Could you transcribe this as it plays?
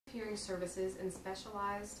Hearing Services and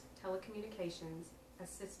Specialized Telecommunications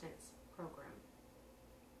Assistance Program,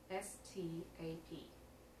 STAP.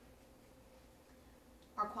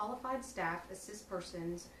 Our qualified staff assist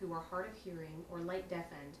persons who are hard of hearing or late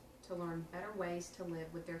deafened to learn better ways to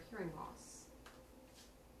live with their hearing loss.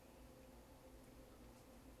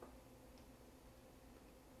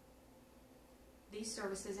 These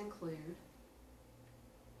services include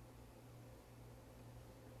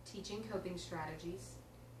teaching coping strategies,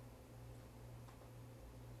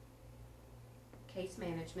 case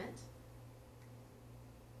management,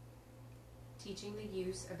 teaching the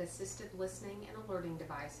use of assistive listening and alerting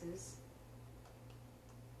devices,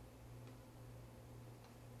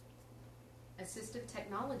 Assistive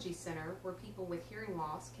Technology Center, where people with hearing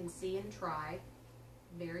loss can see and try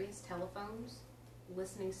various telephones,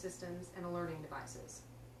 listening systems, and alerting devices.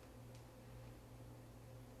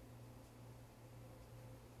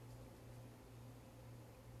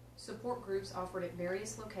 Support groups offered at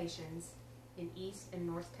various locations in East and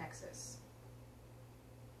North Texas.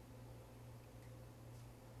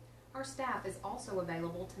 Our staff is also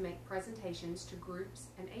available to make presentations to groups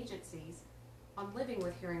and agencies on living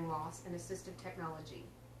with hearing loss and assistive technology.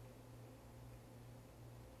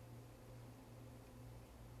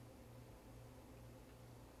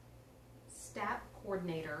 STAP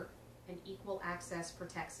Coordinator and Equal Access for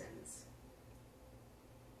Texans.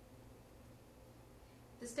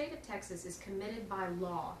 The state of Texas is committed by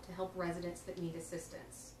law to help residents that need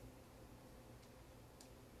assistance.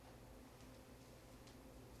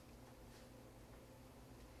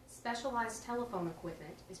 Specialized telephone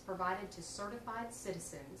equipment is provided to certified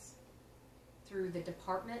citizens through the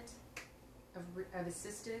Department of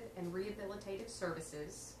Assistive and Rehabilitative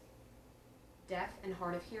Services, Deaf and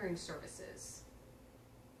Hard of Hearing Services,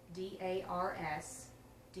 DARS,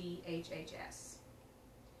 DHHS.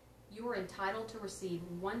 You are entitled to receive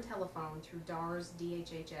one telephone through DARS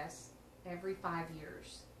DHHS every 5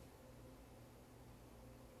 years.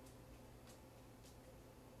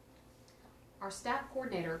 Our staff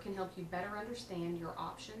coordinator can help you better understand your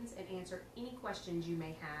options and answer any questions you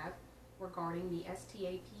may have regarding the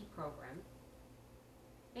STAP program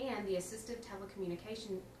and the assistive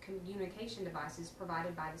communication devices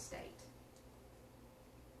provided by the state.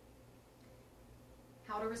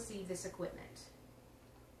 How to receive this equipment.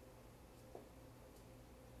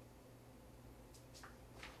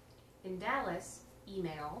 In Dallas,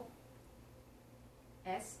 email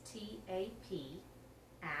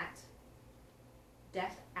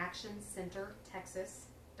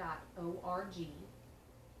stap@deafactioncentertexas.org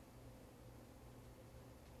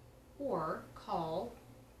or call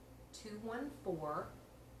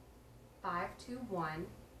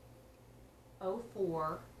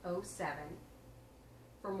 214-521-0407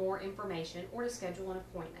 for more information or to schedule an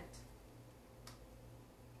appointment.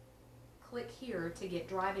 Click here to get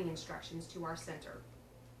driving instructions to our center.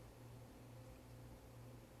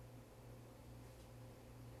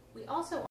 We also